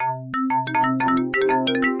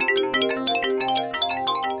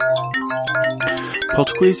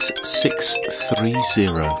PodQuiz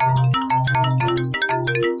 630.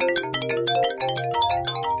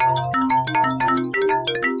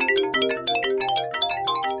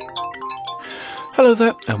 Hello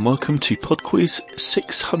there and welcome to PodQuiz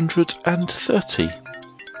 630.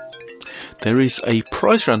 There is a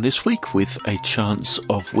prize round this week with a chance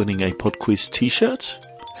of winning a PodQuiz t-shirt.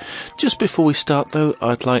 Just before we start though,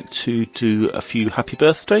 I'd like to do a few happy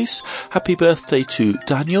birthdays. Happy birthday to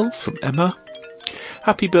Daniel from Emma.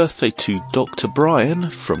 Happy birthday to Dr. Brian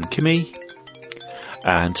from Kimmy.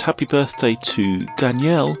 And happy birthday to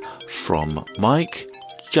Danielle from Mike,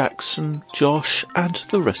 Jackson, Josh and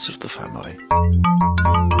the rest of the family.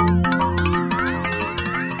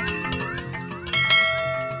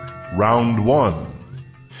 Round 1.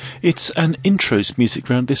 It's an intros music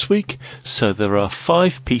round this week, so there are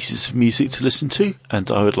 5 pieces of music to listen to,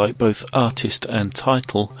 and I would like both artist and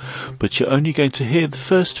title, but you're only going to hear the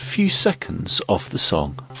first few seconds of the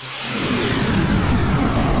song.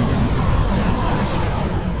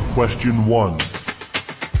 Question 1.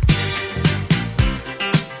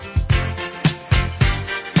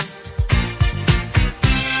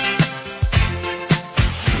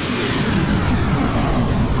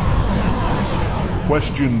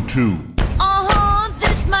 Question 2.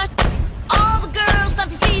 This much. All the girls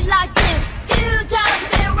stomp your feet like this. Few times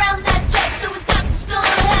I've been around that track, so it's not just gonna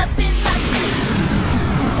happen like this.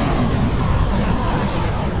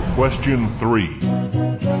 Question 3.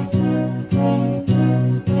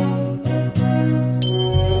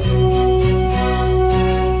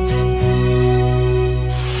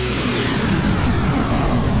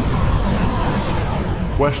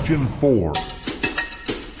 Question 4.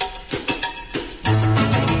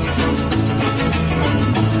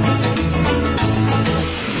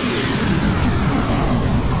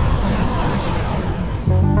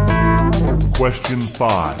 Question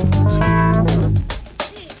 5.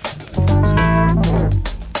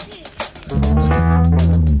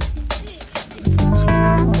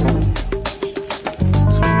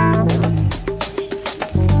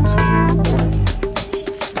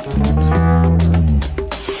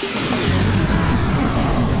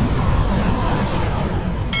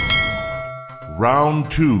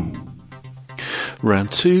 Round 2.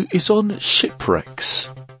 Round 2 is on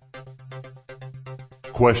shipwrecks.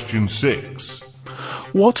 Question 6.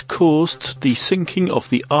 What caused the sinking of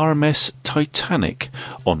the RMS Titanic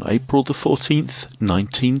on April the 14th,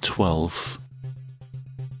 1912?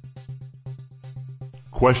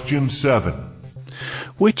 Question 7.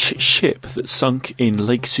 Which ship that sunk in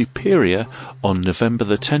Lake Superior on November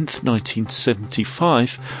the 10th,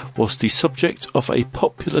 1975 was the subject of a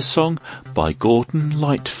popular song by Gordon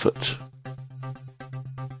Lightfoot?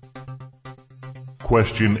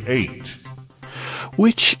 Question 8.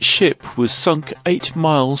 Which ship was sunk 8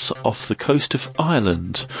 miles off the coast of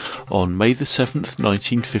Ireland on May the 7th,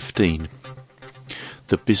 1915?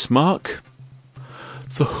 The Bismarck,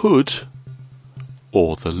 the Hood,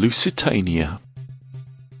 or the Lusitania?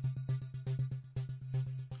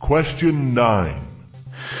 Question 9.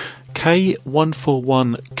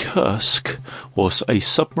 K-141 Kursk was a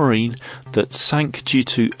submarine that sank due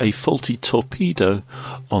to a faulty torpedo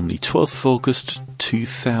on the 12th of August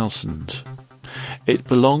 2000. It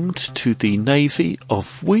belonged to the Navy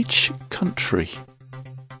of which country?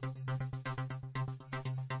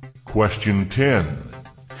 Question 10.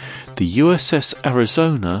 The USS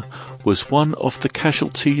Arizona was one of the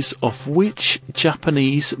casualties of which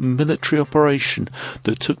Japanese military operation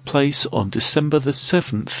that took place on December the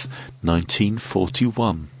 7th,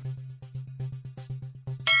 1941?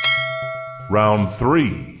 Round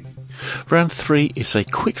 3. Round 3 is a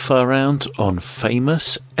quickfire round on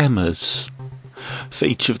famous Emmas. For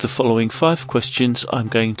each of the following 5 questions, I'm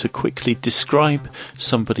going to quickly describe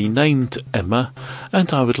somebody named Emma,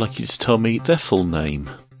 and I would like you to tell me their full name.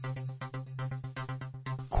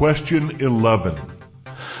 Question 11.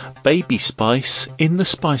 Baby Spice in the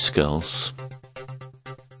Spice Girls.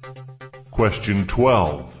 Question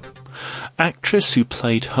 12. Actress who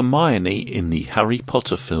played Hermione in the Harry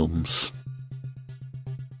Potter films.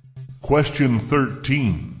 Question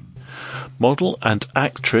 13. Model and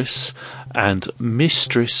actress and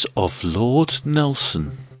mistress of Lord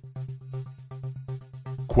Nelson.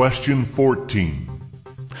 Question 14.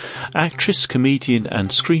 Actress, comedian and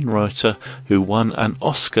screenwriter who won an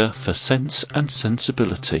Oscar for Sense and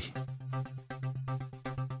Sensibility.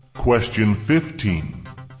 Question 15.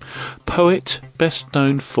 Poet best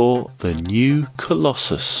known for The New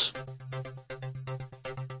Colossus.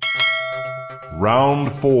 Round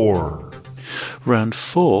 4. Round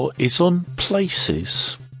 4 is on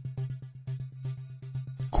places.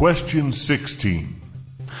 Question 16.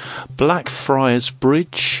 Blackfriars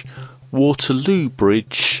Bridge, Waterloo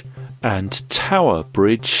Bridge and Tower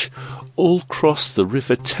Bridge all cross the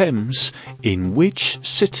River Thames in which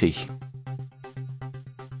city?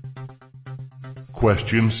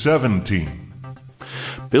 Question 17.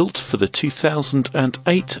 Built for the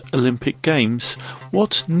 2008 Olympic Games,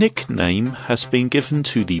 what nickname has been given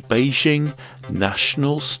to the Beijing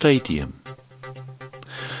National Stadium?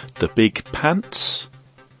 The Big Pants,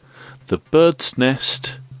 the Bird's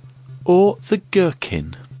Nest, or the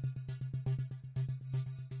Gherkin?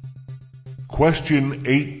 Question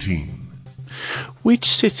 18. Which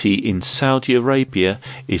city in Saudi Arabia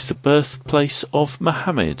is the birthplace of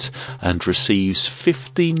Muhammad and receives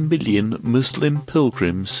 15 million Muslim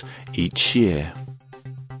pilgrims each year?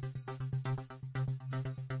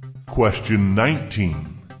 Question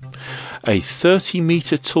 19. A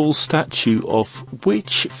 30-metre tall statue of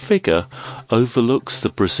which figure overlooks the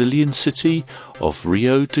Brazilian city of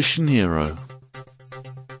Rio de Janeiro?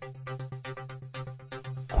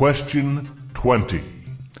 Question 20.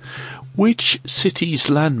 Which city's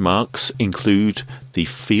landmarks include the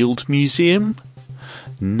Field Museum,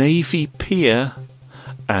 Navy Pier,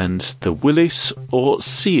 and the Willis or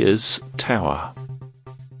Sears Tower?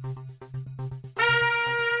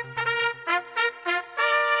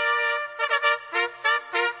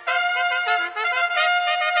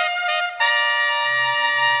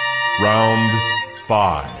 Round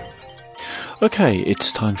 5. Okay,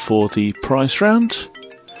 it's time for the prize round.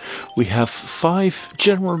 We have 5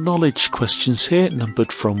 general knowledge questions here,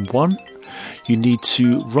 numbered from 1. You need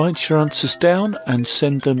to write your answers down and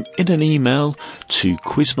send them in an email to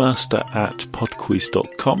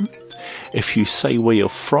quizmaster@podquiz.com. If you say where you're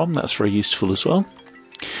from, that's very useful as well.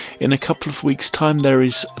 In a couple of weeks' time, there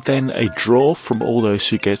is then a draw from all those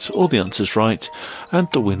who get all the answers right, and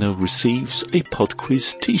the winner receives a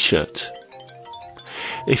PodQuiz t-shirt.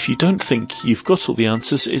 If you don't think you've got all the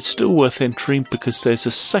answers, it's still worth entering because there's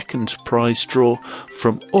a second prize draw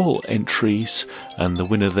from all entries, and the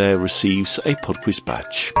winner there receives a PodQuiz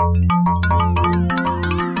badge.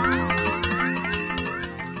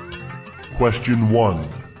 Question 1.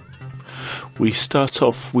 We start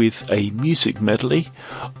off with a music medley.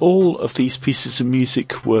 All of these pieces of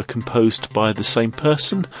music were composed by the same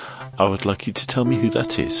person. I would like you to tell me who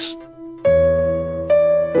that is.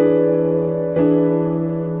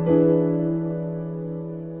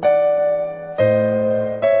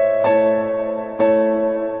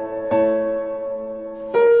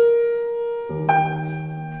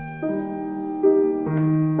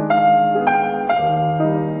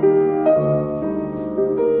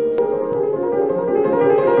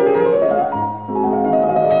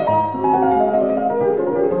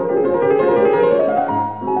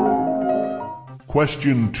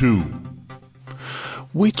 Question 2.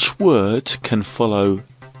 Which word can follow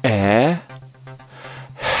air,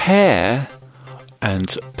 hair,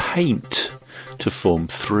 and paint to form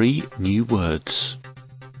 3 new words?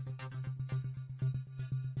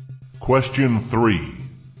 Question 3.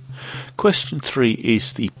 Question 3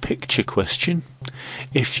 is the picture question.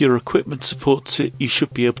 If your equipment supports it, you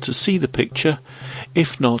should be able to see the picture.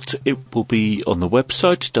 If not, it will be on the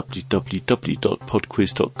website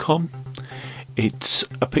www.podquiz.com. It's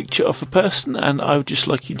a picture of a person, and I would just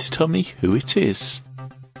like you to tell me who it is.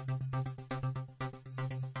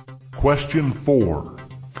 Question 4.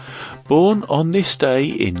 Born on this day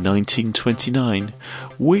in 1929,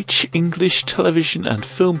 which English television and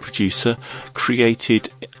film producer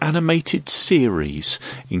created animated series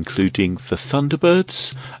including The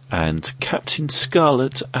Thunderbirds and Captain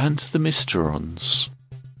Scarlet and the Mysterons?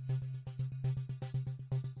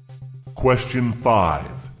 Question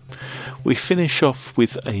 5. We finish off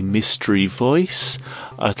with a mystery voice.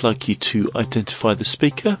 I'd like you to identify the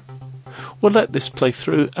speaker. We'll let this play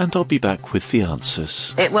through and I'll be back with the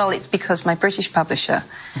answers. It's because my British publisher,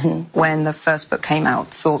 when the first book came out,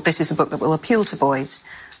 thought this is a book that will appeal to boys,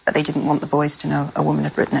 but they didn't want the boys to know a woman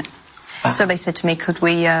had written it. So they said to me, could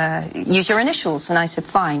we use your initials? And I said,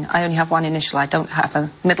 fine. I only have one initial. I don't have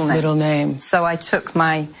a middle name. Middle name. So I took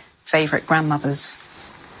my favourite grandmother's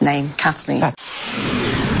name, Kathleen.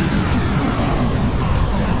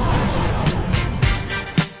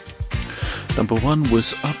 Number 1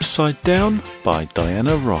 was Upside Down by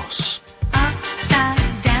Diana Ross.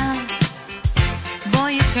 Upside down, boy,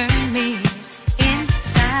 you turn me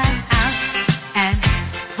inside out and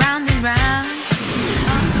round and round.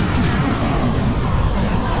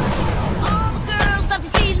 All the girls love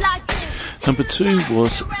your feet like this. Number 2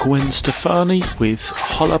 was Gwen Stefani with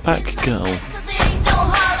Hollaback Girl. 'Cause ain't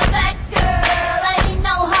no hollaback girl, ain't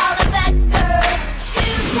no hollaback girl.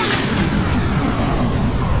 You got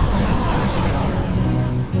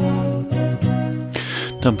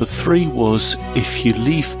Number 3 was If You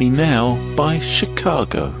Leave Me Now by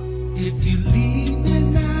Chicago. If you leave me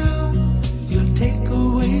now, you'll take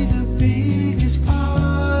away the biggest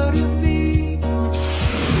part of me.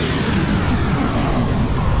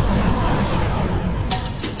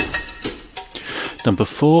 Number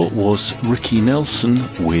 4 was Ricky Nelson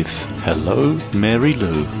with Hello, Mary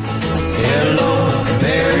Lou. Hello,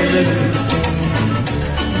 Mary Lou.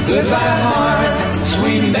 Goodbye, heart,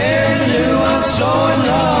 sweet Mary Lou. I'm so in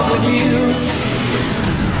love with you.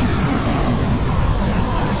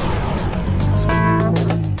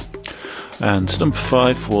 And number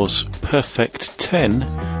 5 was Perfect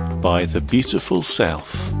 10 by The Beautiful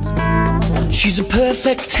South. She's a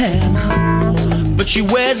perfect 10, but she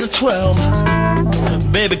wears a 12.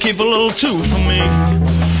 Baby, keep a little 2 for me.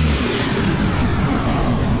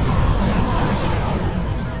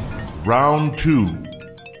 Round 2.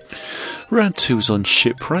 Round 2 was on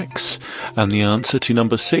shipwrecks, and the answer to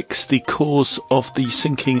number 6, the cause of the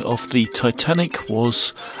sinking of the Titanic,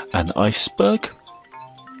 was an iceberg.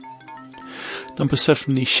 Number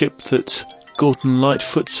 7, the ship that Gordon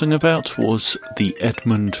Lightfoot sang about was the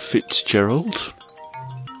Edmund Fitzgerald.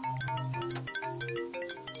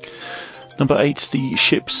 Number 8, the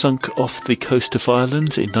ship sunk off the coast of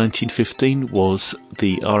Ireland in 1915 was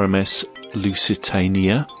the RMS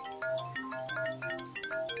Lusitania.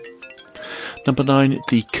 Number 9,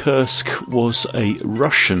 the Kursk was a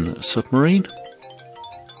Russian submarine.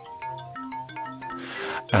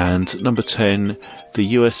 And number 10,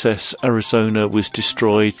 the USS Arizona was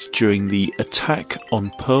destroyed during the attack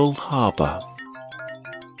on Pearl Harbor.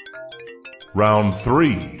 Round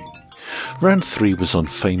 3. Round 3 was on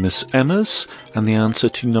famous Emmas, and the answer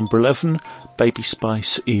to number 11, Baby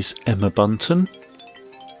Spice, is Emma Bunton.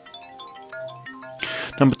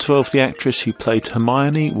 Number 12, the actress who played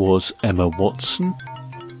Hermione was Emma Watson.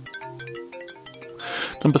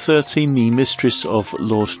 Number 13, the mistress of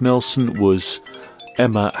Lord Nelson was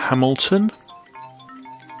Emma Hamilton.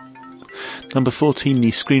 Number 14,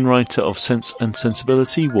 the screenwriter of Sense and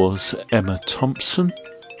Sensibility was Emma Thompson.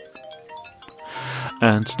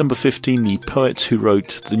 And number 15, the poet who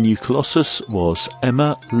wrote The New Colossus was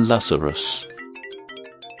Emma Lazarus.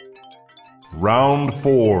 Round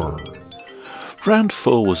 4. Round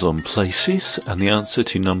 4 was on places, and the answer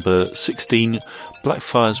to number 16,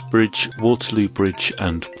 Blackfriars Bridge, Waterloo Bridge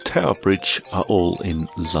and Tower Bridge are all in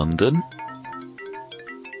London.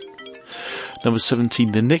 Number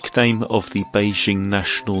 17, the nickname of the Beijing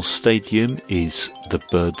National Stadium is the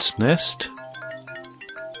Bird's Nest.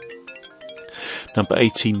 Number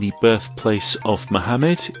 18, the birthplace of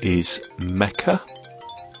Muhammad is Mecca.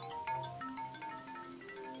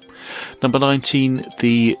 Number 19,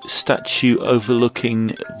 the statue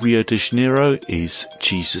overlooking Rio de Janeiro is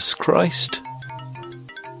Jesus Christ.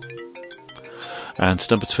 And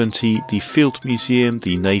number 20, the Field Museum,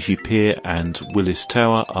 the Navy Pier and Willis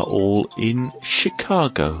Tower are all in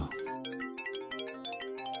Chicago.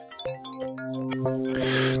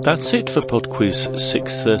 That's it for PodQuiz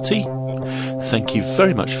 630. Thank you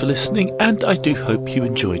very much for listening, and I do hope you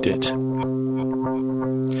enjoyed it.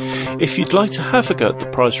 If you'd like to have a go at the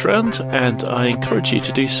prize round, and I encourage you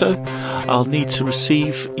to do so, I'll need to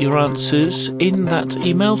receive your answers in that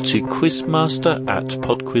email to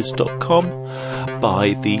quizmaster@podquiz.com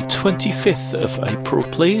by the 25th of April,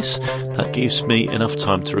 please. That gives me enough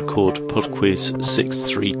time to record PodQuiz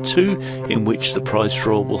 632, in which the prize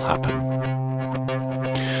draw will happen.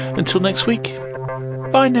 Until next week,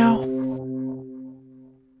 bye now.